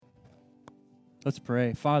Let's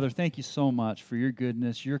pray. Father, thank you so much for your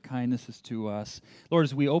goodness, your kindnesses to us. Lord,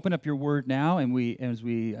 as we open up your word now and as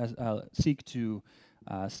we seek to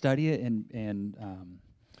study it and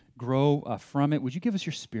grow from it, would you give us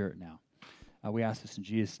your spirit now? We ask this in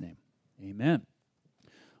Jesus' name. Amen.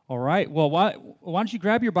 All right. Well, why don't you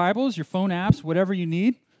grab your Bibles, your phone apps, whatever you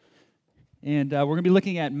need, and we're going to be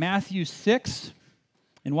looking at Matthew 6.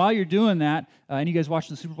 And while you're doing that, any of you guys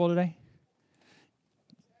watching the Super Bowl today?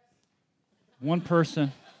 One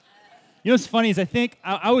person. You know what's funny is I think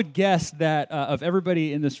I would guess that of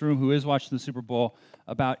everybody in this room who is watching the Super Bowl,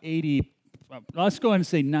 about 80, let's go ahead and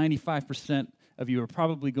say 95% of you are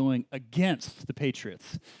probably going against the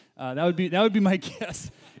Patriots. That would be my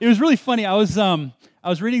guess. It was really funny. I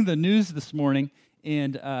was reading the news this morning,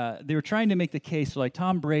 and they were trying to make the case. So like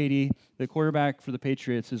Tom Brady, the quarterback for the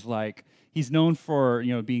Patriots, is like he's known for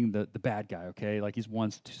being the bad guy. Okay, like he's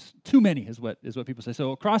won too many is what people say.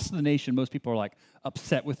 So across the nation, most people are like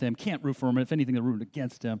upset with him, can't root for him, and if anything, they're rooting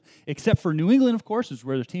against him. Except for New England, of course, is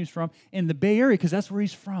where their team's from, and the Bay Area because that's where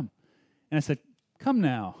he's from. And I said, come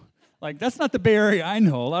now. Like, that's not the Bay Area I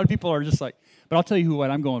know. A lot of people are just like, but I'll tell you what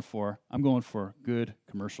I'm going for. I'm going for good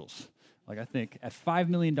commercials. Like, I think at $5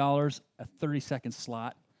 million, a 30-second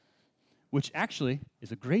slot, which actually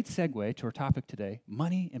is a great segue to our topic today,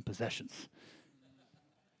 money and possessions.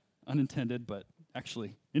 Unintended, but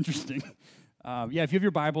actually interesting. If you have your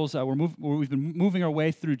Bibles, we've been moving our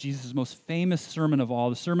way through Jesus' most famous sermon of all,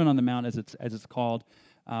 the Sermon on the Mount, as it's called.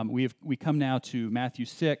 We come now to Matthew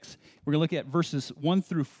 6. We're going to look at verses 1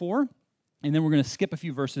 through 4, and then we're going to skip a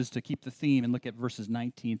few verses to keep the theme and look at verses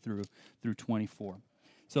 19 through 24.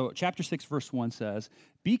 So chapter 6, verse 1 says,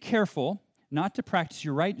 "Be careful not to practice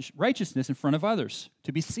your righteousness in front of others,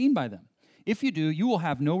 to be seen by them. If you do, you will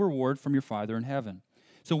have no reward from your Father in heaven.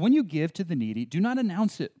 So when you give to the needy, do not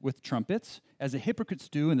announce it with trumpets, as the hypocrites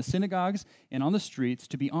do in the synagogues and on the streets,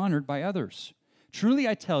 to be honored by others. Truly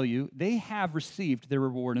I tell you, they have received their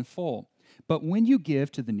reward in full. But when you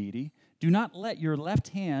give to the needy, do not let your left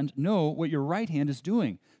hand know what your right hand is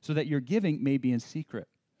doing, so that your giving may be in secret.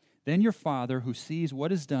 Then your Father, who sees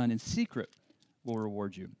what is done in secret, will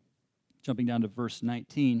reward you." Jumping down to verse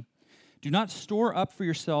 19. "Do not store up for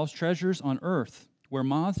yourselves treasures on earth, where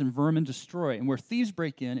moths and vermin destroy, and where thieves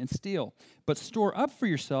break in and steal. But store up for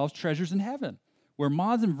yourselves treasures in heaven, where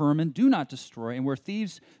moths and vermin do not destroy, and where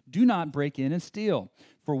thieves do not break in and steal.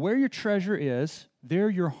 For where your treasure is,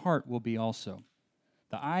 there your heart will be also.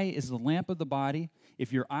 The eye is the lamp of the body.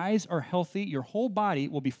 If your eyes are healthy, your whole body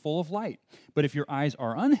will be full of light. But if your eyes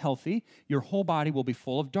are unhealthy, your whole body will be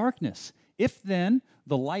full of darkness. If then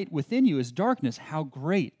the light within you is darkness, how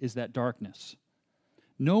great is that darkness?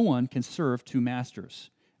 No one can serve two masters.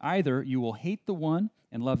 Either you will hate the one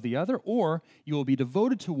and love the other, or you will be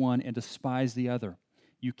devoted to one and despise the other.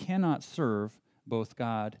 You cannot serve both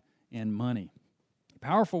God and money."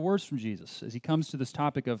 Powerful words from Jesus as he comes to this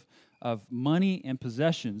topic of money and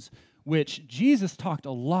possessions, which Jesus talked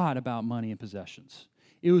a lot about money and possessions.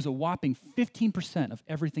 It was a whopping 15% of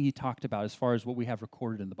everything he talked about as far as what we have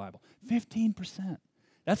recorded in the Bible. 15%.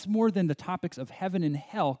 That's more than the topics of heaven and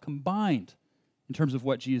hell combined in terms of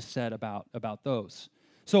what Jesus said about those.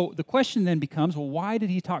 So the question then becomes, well, why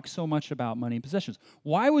did he talk so much about money and possessions?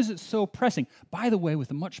 Why was it so pressing? By the way,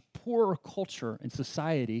 with a much poorer culture and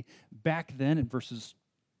society back then and versus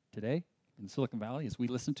today in Silicon Valley as we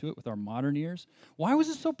listen to it with our modern ears, why was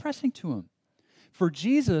it so pressing to him? For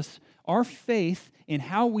Jesus, our faith in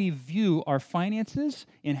how we view our finances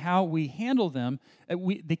and how we handle them,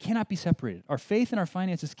 they cannot be separated. Our faith and our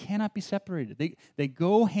finances cannot be separated. They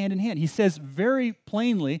go hand in hand. He says very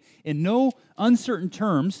plainly, in no uncertain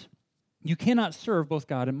terms, you cannot serve both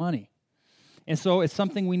God and money. And so it's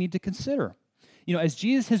something we need to consider. As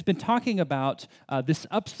Jesus has been talking about this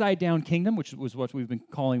upside-down kingdom, which was what we've been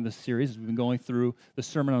calling this series as we've been going through the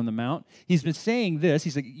Sermon on the Mount, he's been saying this.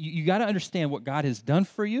 He's like, you got to understand what God has done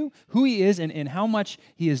for you, who he is, and how much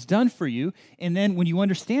he has done for you. And then when you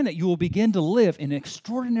understand that, you will begin to live in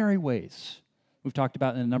extraordinary ways. We've talked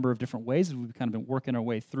about in a number of different ways as we've kind of been working our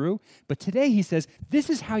way through. But today he says, this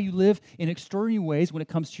is how you live in extraordinary ways when it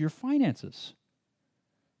comes to your finances.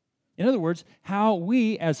 In other words, how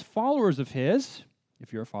we as followers of his,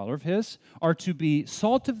 if you're a follower of his, are to be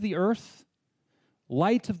salt of the earth,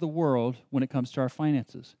 light of the world when it comes to our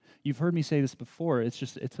finances. You've heard me say this before. It's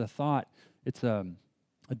a thought. It's a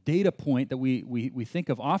data point that we think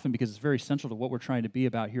of often because it's very central to what we're trying to be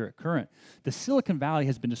about here at Current. The Silicon Valley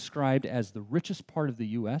has been described as the richest part of the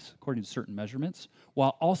U.S., according to certain measurements,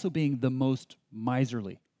 while also being the most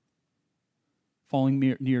miserly,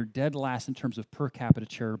 falling near dead last in terms of per capita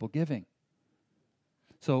charitable giving.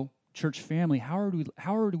 So church family, how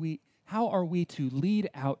are we to lead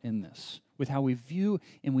out in this with how we view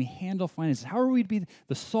and we handle finances? How are we to be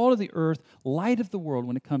the salt of the earth, light of the world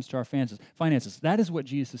when it comes to our finances? That is what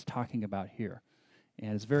Jesus is talking about here.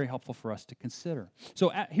 And it's very helpful for us to consider.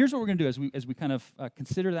 So here's what we're going to do as we kind of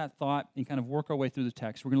consider that thought and kind of work our way through the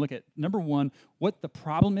text. We're going to look at, number one, what the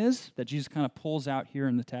problem is that Jesus kind of pulls out here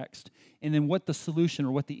in the text, and then what the solution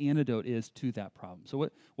or what the antidote is to that problem. So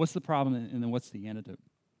what's the problem, and then what's the antidote?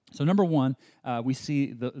 So number one, we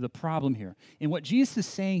see the problem here. And what Jesus is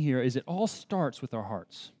saying here is it all starts with our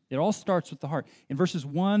hearts. It all starts with the heart. In verses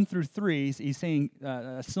 1 through 3, he's saying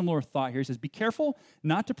a similar thought here. He says, be careful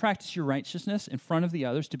not to practice your righteousness in front of the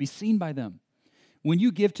others to be seen by them. When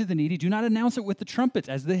you give to the needy, do not announce it with the trumpets,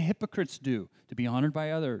 as the hypocrites do, to be honored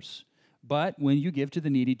by others. But when you give to the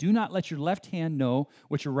needy, do not let your left hand know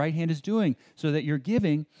what your right hand is doing, so that your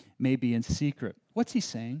giving may be in secret. What's he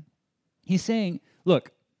saying? He's saying,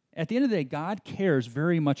 look, at the end of the day, God cares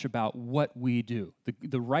very much about what we do,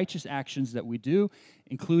 the righteous actions that we do,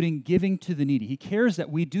 including giving to the needy. He cares that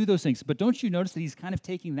we do those things. But don't you notice that he's kind of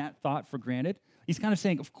taking that thought for granted? He's kind of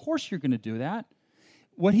saying, of course you're going to do that.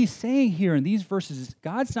 What he's saying here in these verses is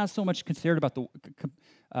God's not so much concerned about the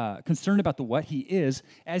what he is,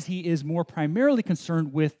 as he is more primarily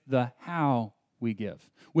concerned with the how we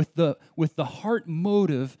give, with the heart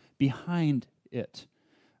motive behind it.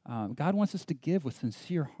 God wants us to give with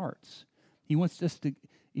sincere hearts. He wants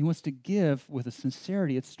to give with a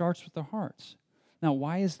sincerity. It starts with the hearts. Now,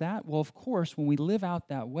 why is that? Well, of course, when we live out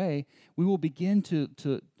that way, we will begin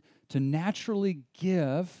to naturally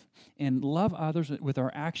give and love others with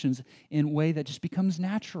our actions in a way that just becomes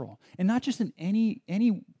natural. And not just in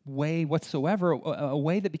any way whatsoever, a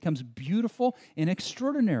way that becomes beautiful and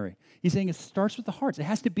extraordinary. He's saying it starts with the hearts. It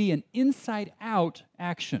has to be an inside-out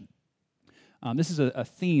action. This is a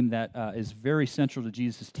theme that is very central to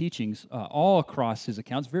Jesus' teachings all across his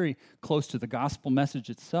accounts, very close to the gospel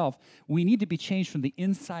message itself. We need to be changed from the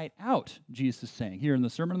inside out, Jesus is saying, here in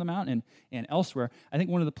the Sermon on the Mount and elsewhere. I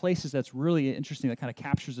think one of the places that's really interesting that kind of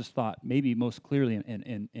captures this thought, maybe most clearly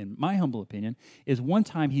in my humble opinion, is one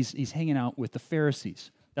time he's hanging out with the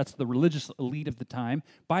Pharisees. That's the religious elite of the time.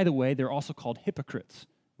 By the way, they're also called hypocrites,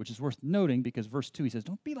 which is worth noting because verse 2, he says,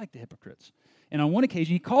 don't be like the hypocrites. And on one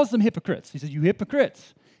occasion, he calls them hypocrites. He says, you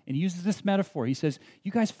hypocrites. And he uses this metaphor. He says, you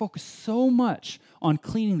guys focus so much on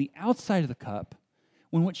cleaning the outside of the cup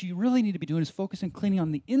when what you really need to be doing is focus on cleaning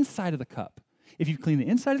on the inside of the cup. If you clean the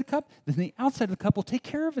inside of the cup, then the outside of the cup will take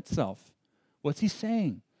care of itself. What's he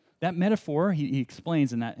saying? That metaphor, he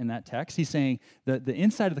explains in that text, he's saying that the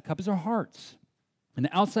inside of the cup is our hearts. And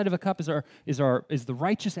the outside of a cup is the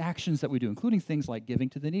righteous actions that we do, including things like giving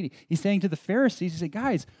to the needy. He's saying to the Pharisees, he said,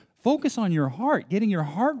 guys, focus on your heart, getting your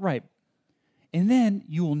heart right. And then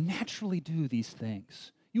you will naturally do these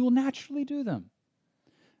things. You will naturally do them.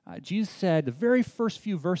 Jesus said, the very first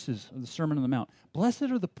few verses of the Sermon on the Mount, blessed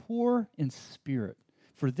are the poor in spirit,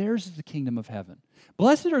 for theirs is the kingdom of heaven.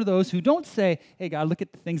 Blessed are those who don't say, hey, God, look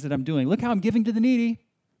at the things that I'm doing. Look how I'm giving to the needy.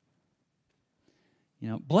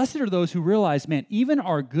 Blessed are those who realize, man, even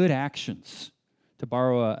our good actions, to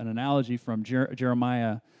borrow an analogy from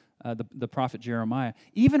Jeremiah, the prophet Jeremiah,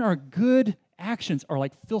 even our good actions are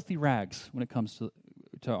like filthy rags when it comes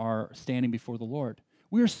to our standing before the Lord.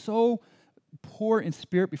 We are so poor in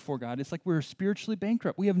spirit before God. It's like we're spiritually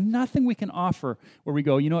bankrupt. We have nothing we can offer where we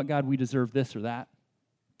go, you know what, God, we deserve this or that.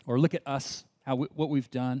 Or look at us, what we've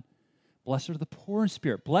done. Blessed are the poor in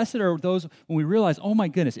spirit. Blessed are those when we realize, oh my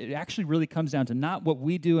goodness, it actually really comes down to not what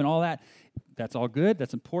we do and all that. That's all good,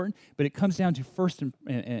 that's important, but it comes down to first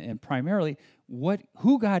and primarily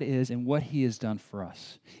who God is and what he has done for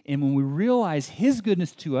us. And when we realize his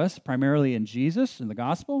goodness to us, primarily in Jesus, in the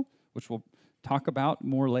gospel, which we'll talk about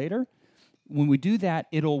more later, when we do that,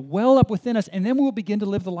 it'll well up within us, and then we'll begin to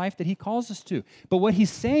live the life that he calls us to. But what he's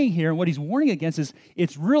saying here and what he's warning against is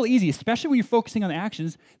it's real easy, especially when you're focusing on the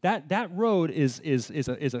actions. That road is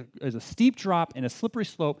a steep drop and a slippery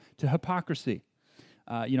slope to hypocrisy.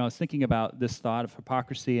 I was thinking about this thought of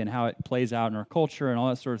hypocrisy and how it plays out in our culture and all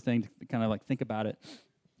that sort of thing to kind of like think about it.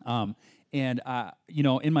 In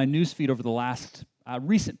my newsfeed over the last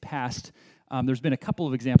recent past, there's been a couple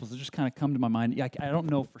of examples that just kind of come to my mind. I don't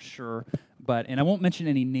know for sure, and I won't mention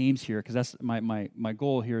any names here because that's my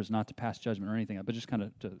goal here is not to pass judgment or anything, but just kind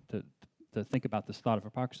of to think about this thought of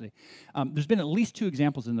hypocrisy. There's been at least two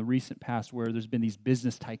examples in the recent past where there's been these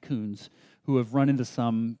business tycoons who have run into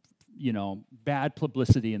some, bad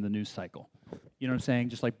publicity in the news cycle. You know what I'm saying?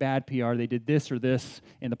 Just like bad PR, they did this or this,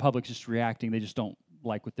 and the public's just reacting. They just don't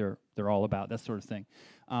like what they're all about, that sort of thing.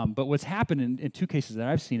 But what's happened in two cases that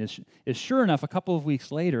I've seen is sure enough, a couple of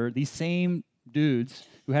weeks later, these same dudes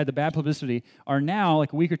who had the bad publicity are now,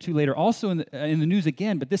 like a week or two later, also in the news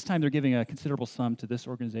again, but this time they're giving a considerable sum to this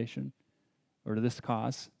organization or to this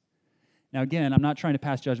cause. Now, again, I'm not trying to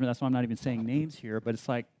pass judgment. That's why I'm not even saying names here, but it's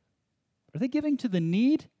like, are they giving to the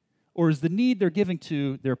need, or is the need they're giving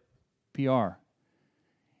to their PR?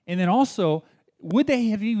 And then also, would they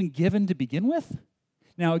have even given to begin with?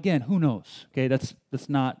 Now, again, who knows? Okay, that's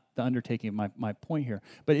not the undertaking of my point here.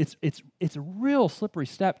 But it's a real slippery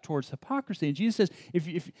step towards hypocrisy. And Jesus says,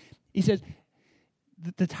 if he says,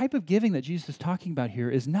 the type of giving that Jesus is talking about here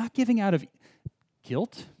is not giving out of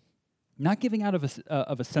guilt, not giving out of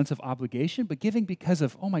a sense of obligation, but giving because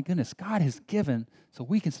of, oh my goodness, God has given, so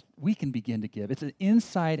we can begin to give. It's an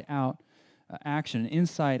inside-out action, an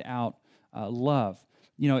inside-out love.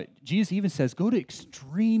 You know, Jesus even says, go to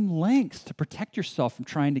extreme lengths to protect yourself from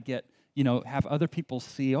trying to get, have other people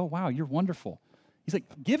see, oh, wow, you're wonderful. He's like,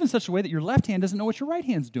 give in such a way that your left hand doesn't know what your right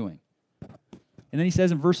hand's doing. And then he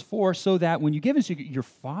says in verse 4, so that when you give it, your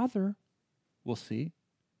Father will see.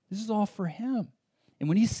 This is all for him. And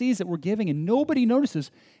when he sees that we're giving and nobody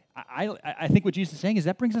notices, I think what Jesus is saying is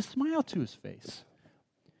that brings a smile to his face.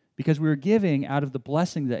 Because we are giving out of the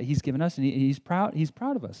blessing that he's given us, and he's proud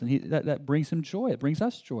of us, and that brings him joy. It brings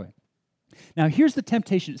us joy. Now, here's the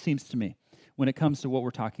temptation, it seems to me, when it comes to what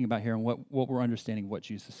we're talking about here and what we're understanding what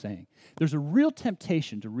Jesus is saying. There's a real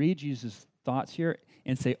temptation to read Jesus' thoughts here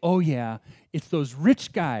and say, oh yeah, it's those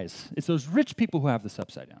rich guys, it's those rich people who have this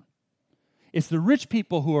upside down. It's the rich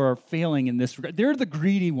people who are failing in this regard. They're the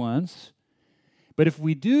greedy ones. But if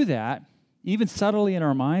we do that, even subtly in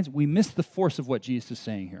our minds, we miss the force of what Jesus is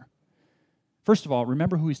saying here. First of all,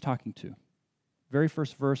 remember who he's talking to. Very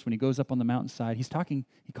first verse, when he goes up on the mountainside, he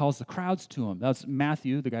calls the crowds to him. That's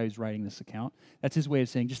Matthew, the guy who's writing this account. That's his way of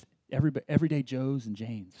saying just everyday Joes and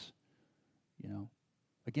Janes.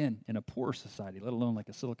 Again, in a poor society, let alone like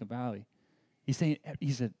a Silicon Valley. He's saying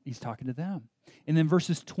he's talking to them. And then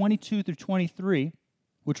verses 22 through 23,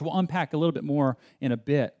 which we'll unpack a little bit more in a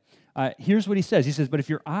bit. Here's what he says. He says, but if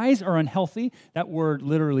your eyes are unhealthy, that word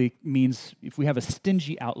literally means if we have a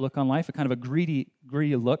stingy outlook on life, a kind of a greedy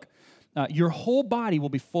look, your whole body will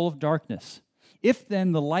be full of darkness. If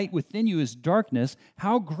then the light within you is darkness,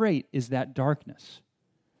 how great is that darkness?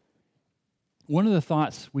 One of the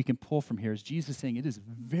thoughts we can pull from here is Jesus saying it is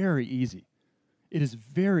very easy. It is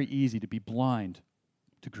very easy to be blind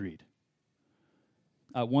to greed.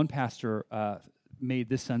 One pastor made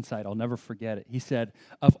this insight, I'll never forget it. He said,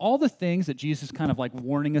 of all the things that Jesus is kind of like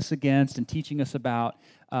warning us against and teaching us about,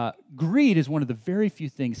 greed is one of the very few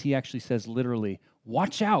things he actually says literally,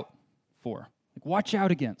 watch out for. Like, watch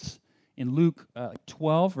out against. In Luke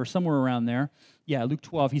 12 or somewhere around there, Luke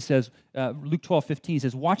 12, he says, Luke 12:15, he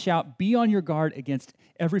says, watch out, be on your guard against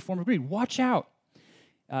every form of greed. Watch out.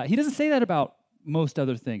 He doesn't say that about most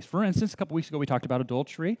other things. For instance, a couple weeks ago we talked about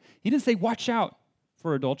adultery. He didn't say watch out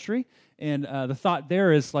for adultery. And the thought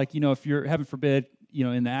there is like, if you're, heaven forbid,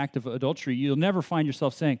 in the act of adultery, you'll never find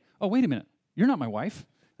yourself saying, oh, wait a minute, you're not my wife.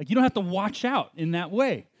 Like, you don't have to watch out in that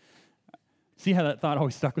way. See how that thought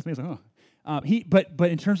always stuck with me? I was like, oh.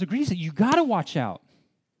 But in terms of greed, he said, you got to watch out.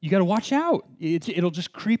 You got to watch out. It'll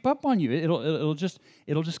just creep up on you. It'll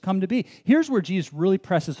just come to be. Here's where Jesus really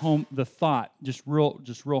presses home the thought just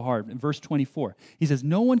real hard. In verse 24, he says,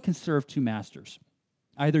 no one can serve two masters.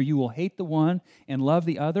 Either you will hate the one and love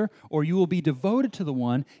the other, or you will be devoted to the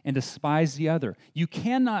one and despise the other. You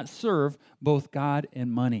cannot serve both God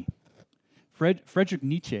and money. Friedrich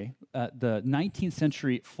Nietzsche, the 19th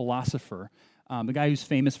century philosopher, the guy who's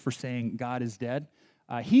famous for saying God is dead,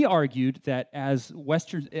 he argued that as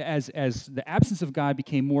the absence of God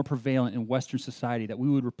became more prevalent in Western society, that we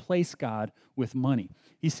would replace God with money.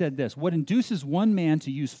 He said this, what induces one man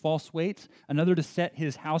to use false weights, another to set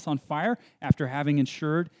his house on fire after having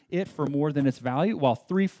insured it for more than its value, while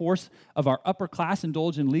 3/4 of our upper class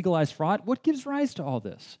indulge in legalized fraud? What gives rise to all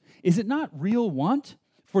this? Is it not real want?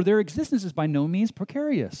 For their existence is by no means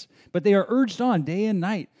precarious, but they are urged on day and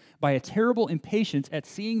night by a terrible impatience at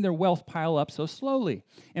seeing their wealth pile up so slowly,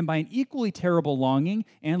 and by an equally terrible longing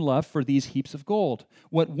and love for these heaps of gold.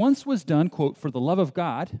 What once was done, quote, for the love of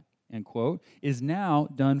God, end quote, is now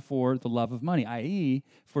done for the love of money, i.e.,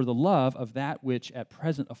 for the love of that which at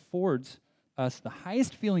present affords us the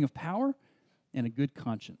highest feeling of power and a good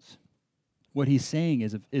conscience. What he's saying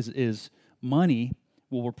is money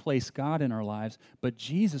will replace God in our lives, but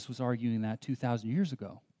Jesus was arguing that 2,000 years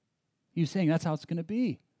ago. He was saying that's how it's going to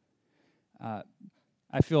be.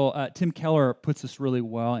 I feel Tim Keller puts this really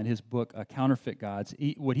well in his book, Counterfeit Gods.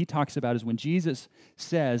 What he talks about is when Jesus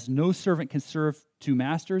says, no servant can serve two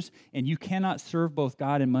masters, and you cannot serve both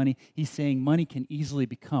God and money, he's saying money can easily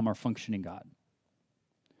become our functioning God.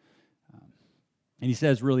 And he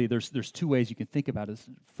says, really, there's two ways you can think about it.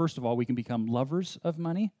 First of all, we can become lovers of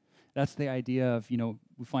money. That's the idea of,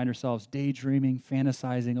 we find ourselves daydreaming,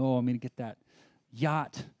 fantasizing, I'm going to get that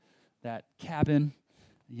yacht, that cabin,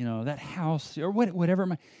 that house, or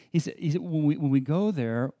whatever. He said when we go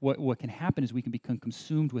there, what can happen is we can become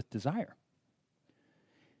consumed with desire.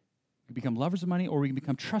 We can become lovers of money, or we can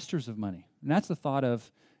become trusters of money. And that's the thought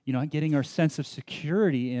of, getting our sense of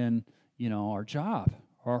security in, our job,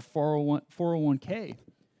 or our 401k.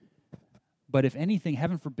 But if anything,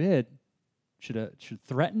 heaven forbid, should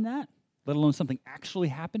threaten that, let alone something actually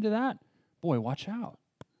happen to that, boy, watch out.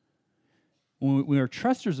 When we are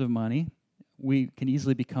trusters of money, we can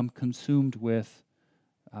easily become consumed with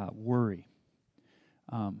worry.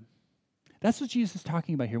 That's what Jesus is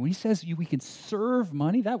talking about here. When he says we can serve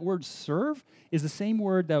money, that word serve is the same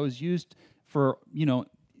word that was used for,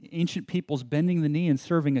 ancient peoples bending the knee and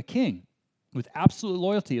serving a king with absolute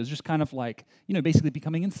loyalty. It was just kind of like, basically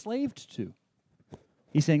becoming enslaved to.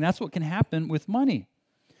 He's saying that's what can happen with money.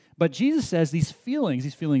 But Jesus says these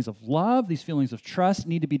feelings of love, these feelings of trust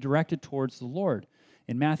need to be directed towards the Lord.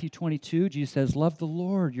 In Matthew 22, Jesus says, love the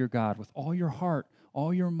Lord your God with all your heart,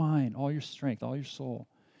 all your mind, all your strength, all your soul.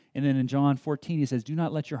 And then in John 14, he says, do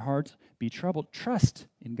not let your hearts be troubled. Trust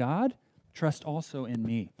in God, trust also in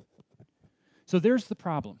me. So there's the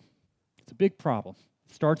problem. It's a big problem.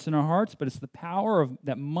 It starts in our hearts, but it's the power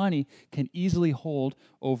that money can easily hold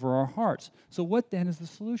over our hearts. So what then is the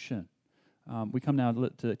solution? We come now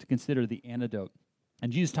to consider the antidote.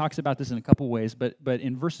 And Jesus talks about this in a couple ways, but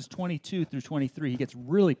in verses 22 through 23, he gets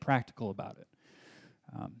really practical about it.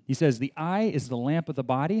 He says, the eye is the lamp of the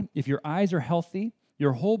body. If your eyes are healthy,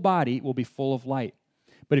 your whole body will be full of light.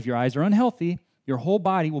 But if your eyes are unhealthy, your whole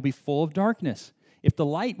body will be full of darkness. If the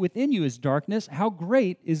light within you is darkness, how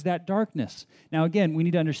great is that darkness? Now, again, we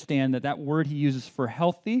need to understand that word he uses for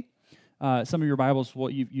healthy, some of your Bibles,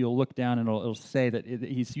 you'll look down and it'll say that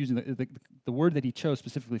he's using the word that he chose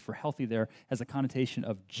specifically for healthy there has a connotation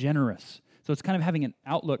of generous. So it's kind of having an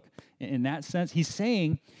outlook in that sense. He's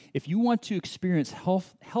saying if you want to experience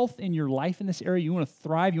health in your life in this area, you want to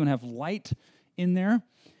thrive, you want to have light in there,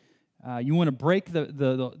 you want to break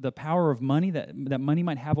the power of money that money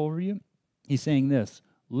might have over you, he's saying this: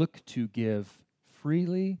 look to give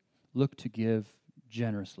freely, look to give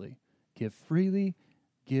generously. Give freely,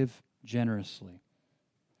 give generously.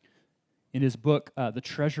 In his book, The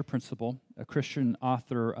Treasure Principle, a Christian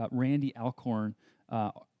author, Randy Alcorn,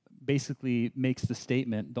 basically makes the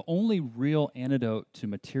statement, the only real antidote to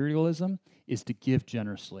materialism is to give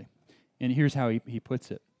generously. And here's how he puts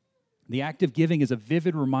it. The act of giving is a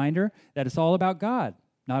vivid reminder that it's all about God,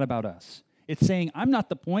 not about us. It's saying, I'm not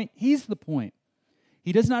the point, he's the point.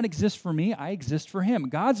 He does not exist for me, I exist for him.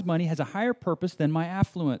 God's money has a higher purpose than my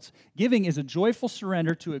affluence. Giving is a joyful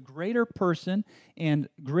surrender to a greater person and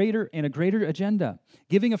a greater agenda.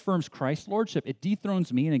 Giving affirms Christ's lordship. It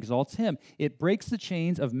dethrones me and exalts him. It breaks the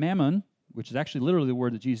chains of mammon, which is actually literally the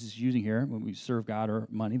word that Jesus is using here when we serve God or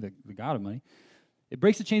money, the God of money. It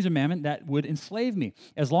breaks the chains of mammon that would enslave me.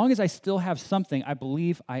 As long as I still have something, I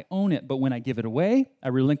believe I own it. But when I give it away, I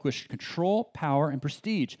relinquish control, power, and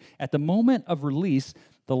prestige. At the moment of release,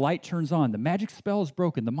 the light turns on. The magic spell is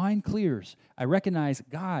broken. The mind clears. I recognize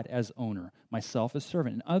God as owner, myself as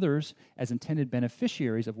servant, and others as intended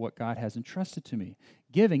beneficiaries of what God has entrusted to me.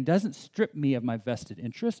 Giving doesn't strip me of my vested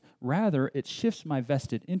interest. Rather, it shifts my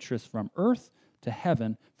vested interest from earth to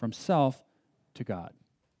heaven, from self to God.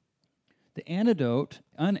 The antidote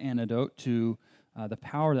to the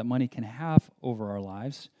power that money can have over our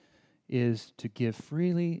lives is to give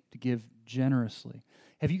freely, to give generously.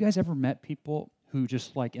 Have you guys ever met people who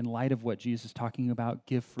just like, in light of what Jesus is talking about,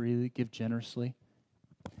 give freely, give generously?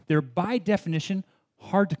 They're by definition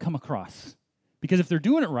hard to come across. Because if they're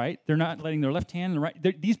doing it right, they're not letting their left hand and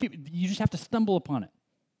right. These people, you just have to stumble upon it.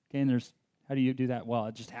 Okay, and how do you do that? Well,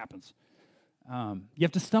 it just happens. You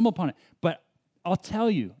have to stumble upon it. But I'll tell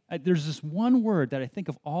you, there's this one word that I think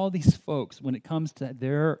of all these folks when it comes to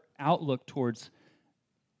their outlook towards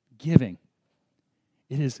giving.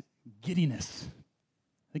 It is giddiness.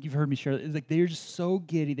 I think you've heard me share that. It's like they're just so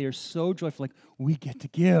giddy. They are so joyful. Like, we get to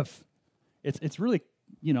give. It's really,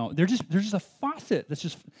 they're just a faucet.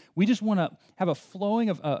 We just want to have a flowing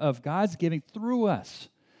of God's giving through us.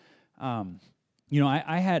 I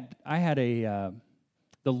had the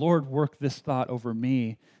Lord work this thought over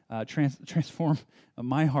me. Transform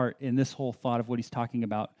my heart in this whole thought of what he's talking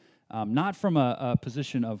about, not from a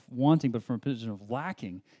position of wanting, but from a position of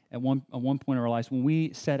lacking. At one point in our lives,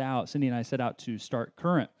 when Cindy and I set out to start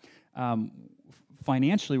Current,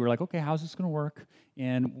 financially, we're like, okay, how's this going to work?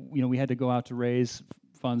 And we had to go out to raise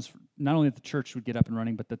funds not only that the church would get up and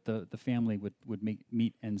running, but that the family would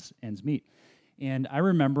meet ends meet. And I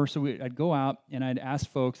remember, so I'd go out and I'd ask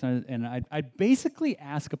folks, and I'd basically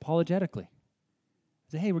ask apologetically.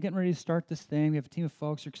 I'd say, hey, we're getting ready to start this thing. We have a team of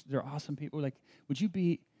folks. They're awesome people. Like, would you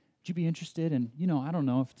be interested in, I don't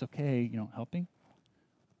know if it's okay, helping?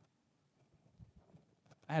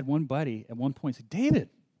 I had one buddy at one point say, David,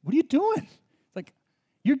 what are you doing? It's like,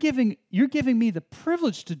 you're giving me the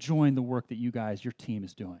privilege to join the work that your team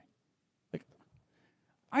is doing. Like,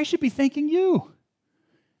 I should be thanking you.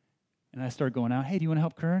 And I started going out, hey, do you want to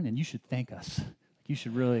help Kern? And you should thank us. You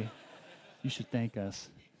should thank us.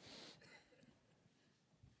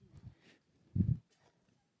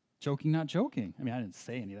 Joking, not joking. I mean, I didn't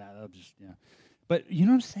say any of that. I was just, But you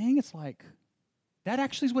know what I'm saying? It's like, that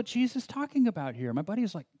actually is what Jesus is talking about here. My buddy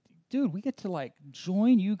was like, dude, we get to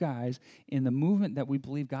join you guys in the movement that we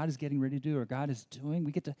believe God is getting ready to do or God is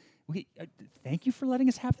doing. Thank you for letting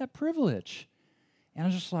us have that privilege. And I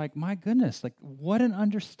was just like, my goodness, what an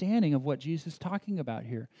understanding of what Jesus is talking about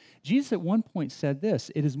here. Jesus at one point said this,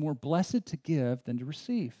 it is more blessed to give than to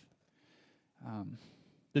receive.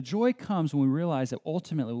 The joy comes when we realize that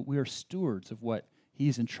ultimately we are stewards of what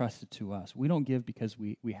He's entrusted to us. We don't give because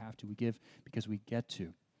we have to. We give because we get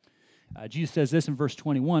to. Jesus says this in verse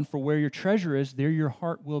 21, for where your treasure is, there your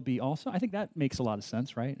heart will be also. I think that makes a lot of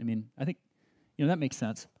sense, right? I mean, I think, that makes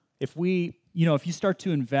sense. If if you start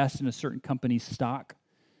to invest in a certain company's stock,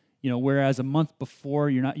 whereas a month before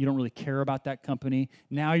you don't really care about that company,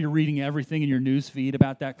 now you're reading everything in your news feed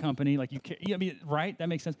about that company, right? That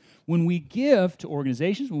makes sense. When we give to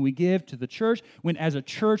organizations, when we give to the church, when as a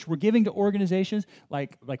church we're giving to organizations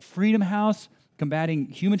like Freedom House, combating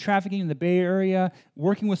human trafficking in the Bay Area,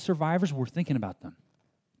 working with survivors, we're thinking about them.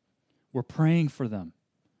 We're praying for them.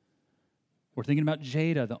 We're thinking about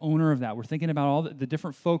Jada, the owner of that. We're thinking about all the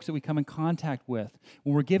different folks that we come in contact with.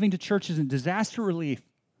 When we're giving to churches in disaster relief,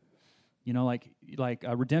 like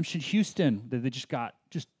Redemption Houston, that they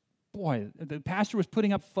the pastor was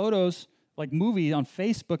putting up photos, movie on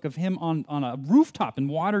Facebook of him on a rooftop and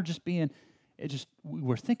water just being,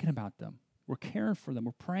 we're thinking about them. We're caring for them.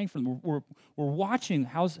 We're praying for them. We're watching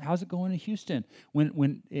how's it going in Houston.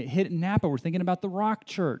 When it hit Napa, we're thinking about the Rock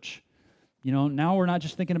Church. Now we're not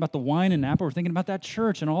just thinking about the wine in Napa, we're thinking about that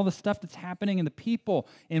church and all the stuff that's happening and the people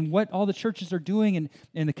and what all the churches are doing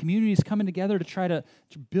and the communities coming together to try to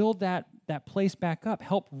build that place back up,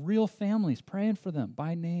 help real families, praying for them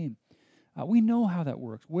by name. We know how that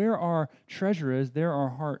works. Where our treasure is, there our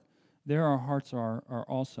hearts are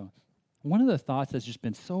also. One of the thoughts that's just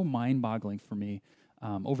been so mind-boggling for me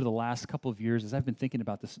over the last couple of years as I've been thinking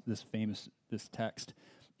about this text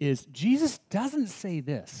is Jesus doesn't say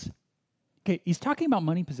this. Okay, he's talking about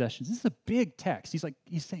money possessions. This is a big text.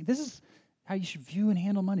 He's saying this is how you should view and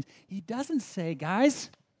handle money. He doesn't say, guys,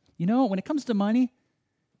 when it comes to money,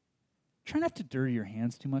 try not to dirty your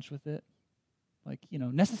hands too much with it.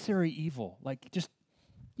 Necessary evil. Just,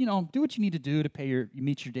 do what you need to do to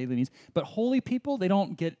meet your daily needs. But holy people, they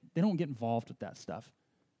don't get involved with that stuff.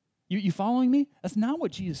 You following me? That's not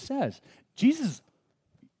what Jesus says. Jesus,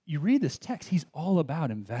 you read this text, he's all about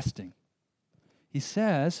investing. He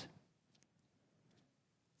says,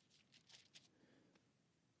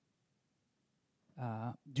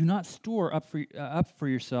 do not store up for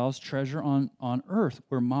yourselves treasure on earth,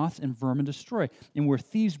 where moths and vermin destroy, and where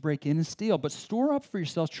thieves break in and steal. But store up for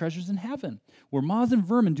yourselves treasures in heaven, where moths and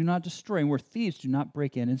vermin do not destroy, and where thieves do not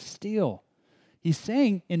break in and steal. He's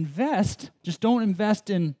saying invest, just don't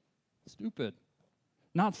invest in stupid,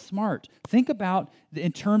 not smart. Think about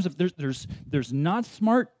in terms of there's not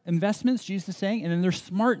smart investments, Jesus is saying, and then there's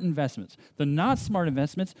smart investments. The not smart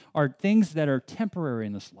investments are things that are temporary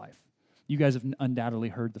in this life. You guys have undoubtedly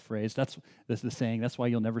heard the phrase. That's the saying. That's why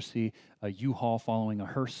you'll never see a U-Haul following a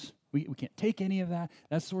hearse. We can't take any of that.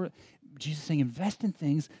 That's sort of Jesus is saying invest in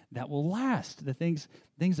things that will last, the things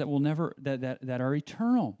that will never that are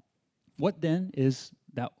eternal. What then is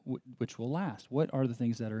that which will last? What are the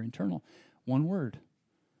things that are eternal? One word: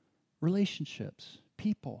 relationships,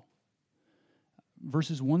 people.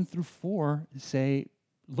 Verses 1 through 4 say,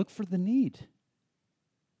 look for the need.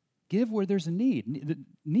 Give where there's a need. The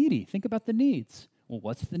needy, think about the needs. Well,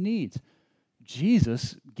 what's the needs?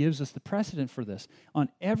 Jesus gives us the precedent for this. On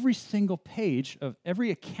every single page of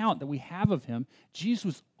every account that we have of him, Jesus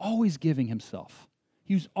was always giving himself.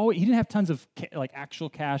 He didn't have tons of actual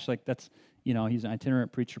cash, that's, he's an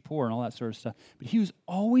itinerant preacher poor and all that sort of stuff. But he was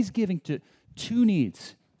always giving to two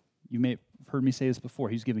needs. You may have heard me say this before.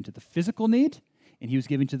 He was giving to the physical need, and he was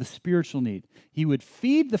giving to the spiritual need. He would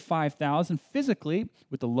feed the 5,000 physically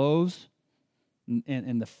with the loaves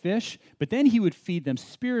and the fish, but then he would feed them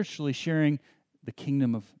spiritually, sharing the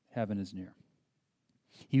kingdom of heaven is near.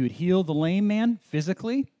 He would heal the lame man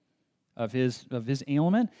physically of his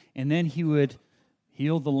ailment, and then he would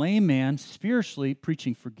heal the lame man spiritually,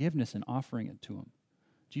 preaching forgiveness and offering it to him.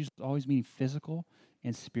 Jesus was always meeting physical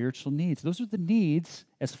and spiritual needs. Those are the needs,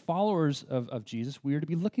 as followers of Jesus, we are to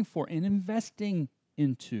be looking for and investing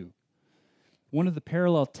into. One of the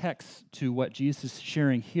parallel texts to what Jesus is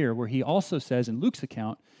sharing here, where he also says in Luke's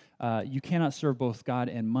account, you cannot serve both God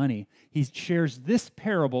and money. He shares this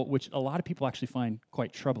parable, which a lot of people actually find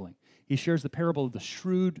quite troubling. He shares the parable of the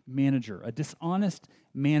shrewd manager, a dishonest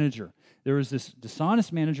manager. There was this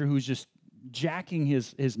dishonest manager who was just jacking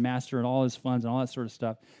his master and all his funds and all that sort of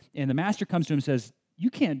stuff. And the master comes to him and says, you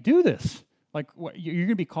can't do this. Like, you're going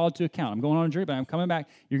to be called to account. I'm going on a journey, but I'm coming back.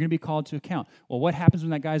 You're going to be called to account. Well, what happens when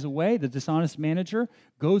that guy's away? The dishonest manager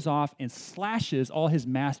goes off and slashes all his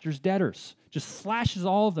master's debtors. Just slashes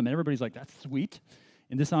all of them. And everybody's like, that's sweet.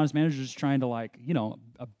 And dishonest manager is trying to,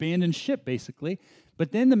 abandon ship, basically.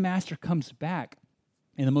 But then the master comes back,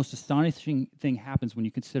 and the most astonishing thing happens when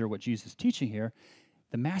you consider what Jesus is teaching here.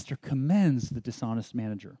 The master commends the dishonest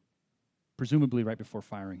manager, presumably right before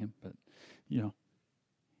firing him, but,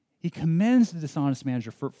 He commends the dishonest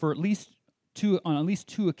manager for at least two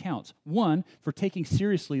accounts. One, for taking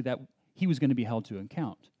seriously that he was going to be held to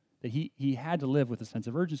account, that he had to live with a sense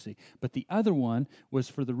of urgency. But the other one was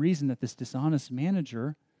for the reason that this dishonest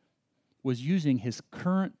manager was using his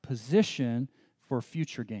current position for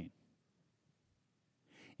future gain.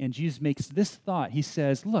 And Jesus makes this thought. He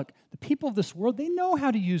says, look, the people of this world, they know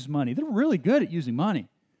how to use money. They're really good at using money.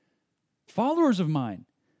 Followers of mine,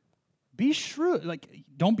 be shrewd.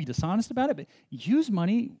 Don't be dishonest about it, but use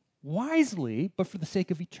money wisely, but for the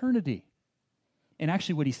sake of eternity. And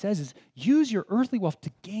actually what he says is, use your earthly wealth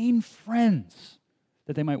to gain friends,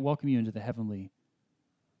 that they might welcome you into the heavenly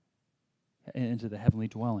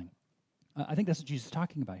dwelling. I think that's what Jesus is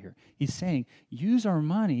talking about here. He's saying, use our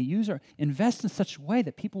money, invest in such a way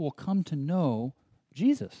that people will come to know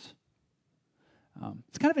Jesus.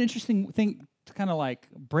 It's kind of an interesting thing to kind of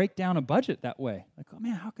break down a budget that way. Oh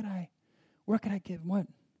man, where could I give?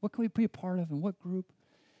 What can we be a part of, and what group?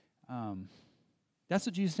 That's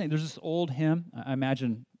what Jesus is saying. There's this old hymn. I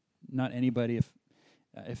imagine not anybody,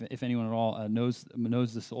 if anyone at all, knows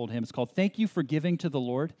this old hymn. It's called "Thank You for Giving to the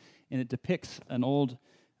Lord," and it depicts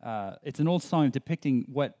it's an old song depicting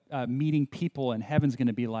what meeting people in heaven's going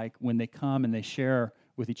to be like when they come and they share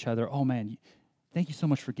with each other. Oh man, thank you so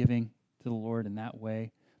much for giving to the Lord in that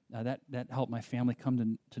way. That helped my family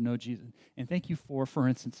come to know Jesus. And thank you for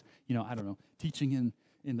instance, teaching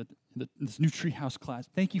in this new treehouse class.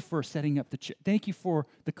 Thank you for setting up the chair. Thank you for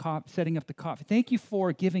setting up the coffee. Thank you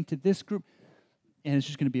for giving to this group. And it's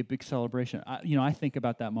just going to be a big celebration. I think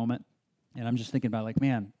about that moment, and I'm just thinking about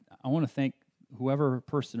man, I want to thank whoever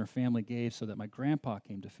person or family gave so that my grandpa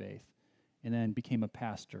came to faith and then became a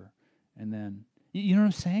pastor. And then, you know what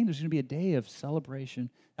I'm saying? There's going to be a day of celebration.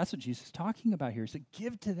 That's what Jesus is talking about here. He said,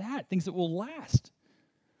 give to that, things that will last.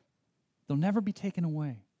 They'll never be taken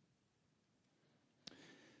away.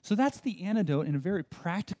 So that's the antidote in a very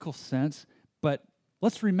practical sense, but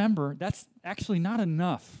let's remember that's actually not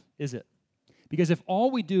enough, is it? Because if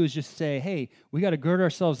all we do is just say, hey, we got to gird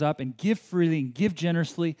ourselves up and give freely and give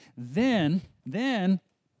generously, then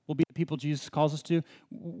we'll be the people Jesus calls us to.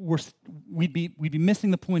 We'd be missing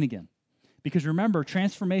the point again. Because remember,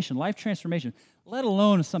 transformation, life transformation, let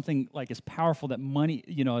alone something as powerful that money,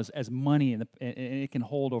 as money and it can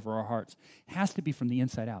hold over our hearts, has to be from the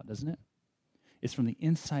inside out, doesn't it? It's from the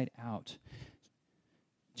inside out.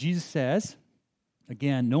 Jesus says,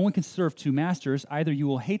 again, no one can serve two masters. Either you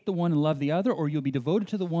will hate the one and love the other, or you'll be devoted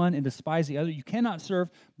to the one and despise the other. You cannot serve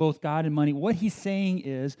both God and money. What he's saying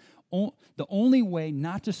is the only way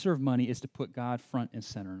not to serve money is to put God front and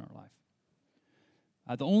center in our life.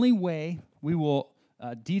 The only way we will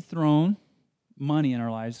dethrone money in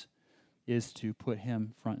our lives is to put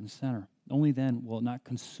him front and center. Only then will it not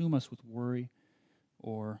consume us with worry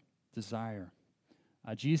or desire.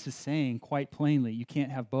 Jesus is saying quite plainly, you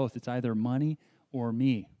can't have both. It's either money or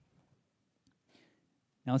me.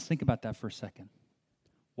 Now let's think about that for a second.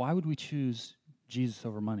 Why would we choose Jesus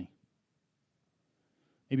over money?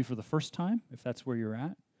 Maybe for the first time, if that's where you're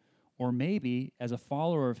at. Or maybe as a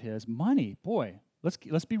follower of his, money, boy,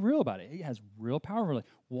 let's be real about it. It has real power.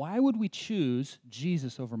 Why would we choose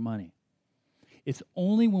Jesus over money? It's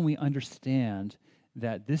only when we understand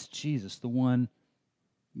that this Jesus, the one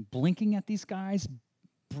blinking at these guys,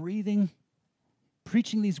 breathing,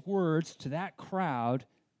 preaching these words to that crowd,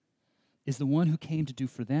 is the one who came to do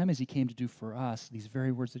for them as he came to do for us these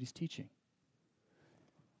very words that he's teaching.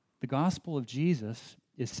 The gospel of Jesus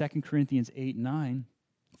is 2 Corinthians 8:9.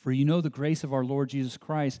 For you know the grace of our Lord Jesus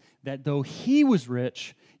Christ, that though he was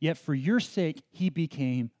rich, yet for your sake he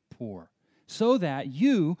became poor, so that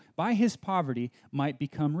you, by his poverty, might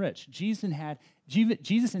become rich. Jesus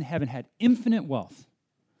in heaven had infinite wealth.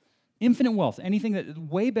 Infinite wealth, anything that is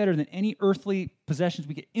way better than any earthly possessions.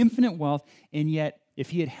 We get infinite wealth, and yet if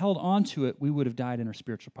he had held on to it, we would have died in our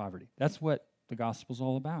spiritual poverty. That's what the gospel's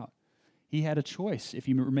all about. He had a choice. If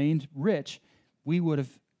he remained rich, we would have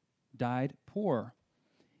died poor.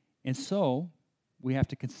 And so we have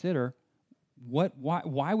to consider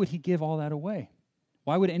why would he give all that away?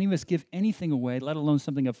 Why would any of us give anything away, let alone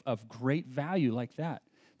something of great value like that?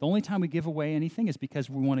 The only time we give away anything is because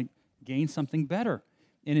we want to gain something better.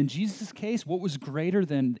 And in Jesus' case, what was greater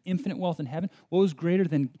than infinite wealth in heaven? What was greater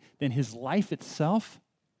than his life itself?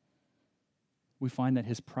 We find that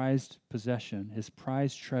his prized possession, his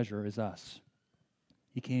prized treasure is us.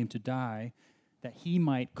 He came to die that he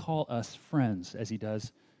might call us friends, as he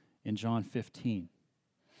does in John 15.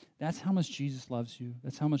 That's how much Jesus loves you.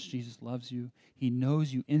 That's how much Jesus loves you. He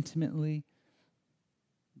knows you intimately,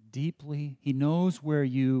 deeply. He knows where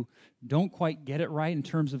you don't quite get it right in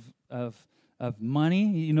terms of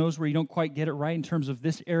money. He knows where you don't quite get it right in terms of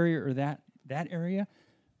this area or that area,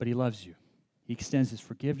 but he loves you. He extends his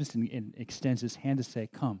forgiveness and extends his hand to say,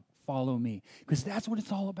 come, follow me. Because that's what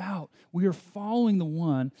it's all about. We are following the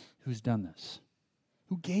one who's done this,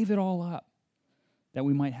 who gave it all up, that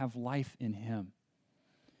we might have life in him.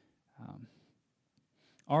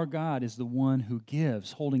 Our God is the one who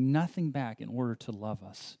gives, holding nothing back in order to love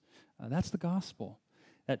us. That's the gospel.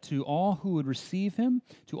 That to all who would receive him,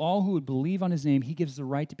 to all who would believe on his name, he gives the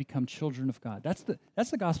right to become children of God. That's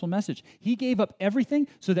the gospel message. He gave up everything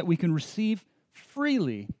so that we can receive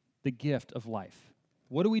freely the gift of life.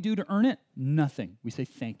 What do we do to earn it? Nothing. We say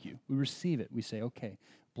thank you. We receive it. We say, okay,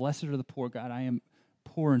 blessed are the poor. God, I am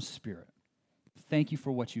poor in spirit. Thank you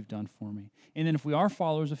for what you've done for me. And then if we are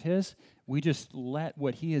followers of his, we just let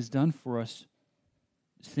what he has done for us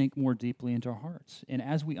sink more deeply into our hearts. And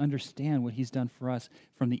as we understand what he's done for us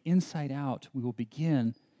from the inside out, we will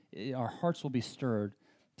begin, our hearts will be stirred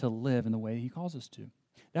to live in the way he calls us to.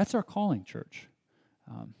 That's our calling, church.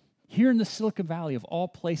 Here in the Silicon Valley of all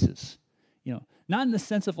places, not in the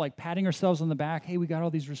sense of like patting ourselves on the back, hey, we got all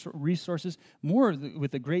these resources, more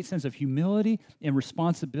with a great sense of humility and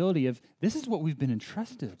responsibility of this is what we've been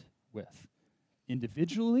entrusted with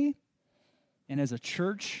individually and as a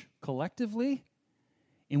church collectively,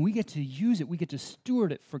 and we get to use it, we get to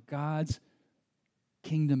steward it for God's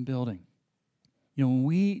kingdom building. When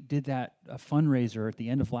we did that fundraiser at the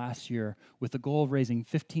end of last year with the goal of raising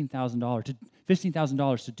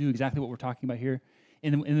 $15,000 to do exactly what we're talking about here,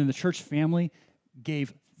 and then the church family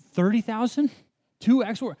gave $30,000,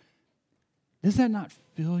 2x. Does that not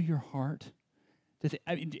fill your heart?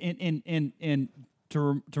 And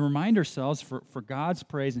to remind ourselves for God's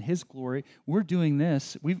praise and his glory, we're doing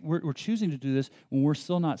this. We're choosing to do this when we're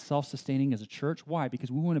still not self-sustaining as a church. Why?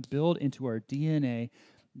 Because we want to build into our DNA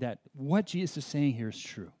that what Jesus is saying here is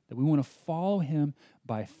true, that we want to follow him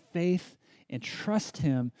by faith and trust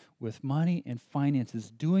him with money and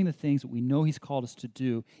finances, doing the things that we know he's called us to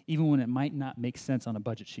do, even when it might not make sense on a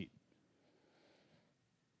budget sheet.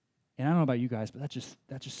 And I don't know about you guys, but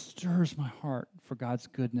that just stirs my heart for God's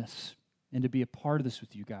goodness and to be a part of this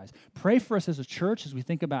with you guys. Pray for us as a church as we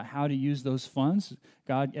think about how to use those funds,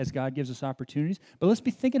 as God gives us opportunities. But let's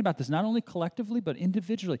be thinking about this not only collectively, but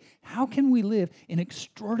individually. How can we live in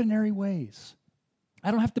extraordinary ways? I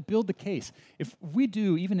don't have to build the case. If we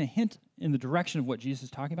do even a hint in the direction of what Jesus is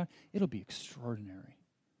talking about, it'll be extraordinary.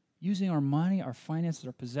 Using our money, our finances,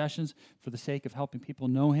 our possessions for the sake of helping people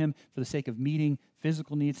know him, for the sake of meeting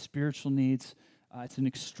physical needs, spiritual needs. It's an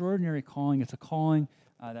extraordinary calling. It's a calling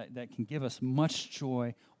that can give us much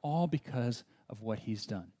joy, all because of what he's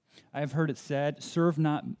done. I have heard it said, serve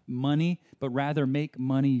not money, but rather make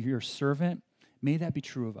money your servant. May that be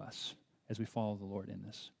true of us as we follow the Lord in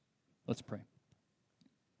this. Let's pray.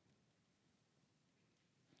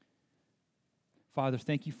 Father,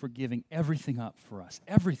 thank you for giving everything up for us,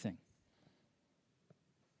 everything.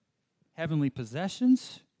 Heavenly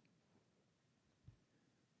possessions,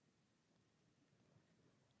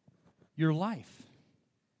 your life.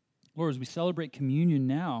 Lord, as we celebrate communion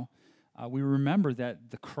now, we remember that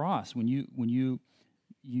the cross, when you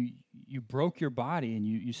broke your body and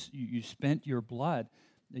you spent your blood,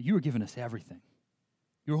 that you were giving us everything.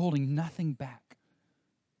 You were holding nothing back.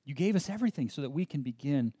 You gave us everything so that we can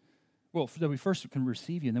begin. Well, that we first can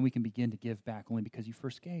receive you, and then we can begin to give back only because you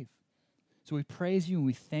first gave. So we praise you and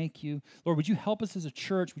we thank you. Lord, would you help us as a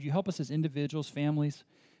church? Would you help us as individuals, families?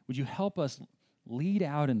 Would you help us lead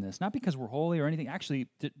out in this? Not because we're holy or anything. Actually,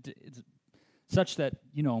 such that,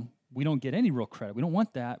 we don't get any real credit. We don't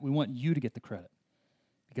want that. We want you to get the credit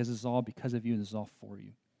because this is all because of you and this is all for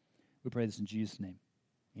you. We pray this in Jesus' name.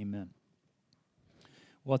 Amen.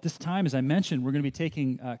 Well, at this time, as I mentioned, we're going to be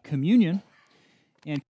taking communion. And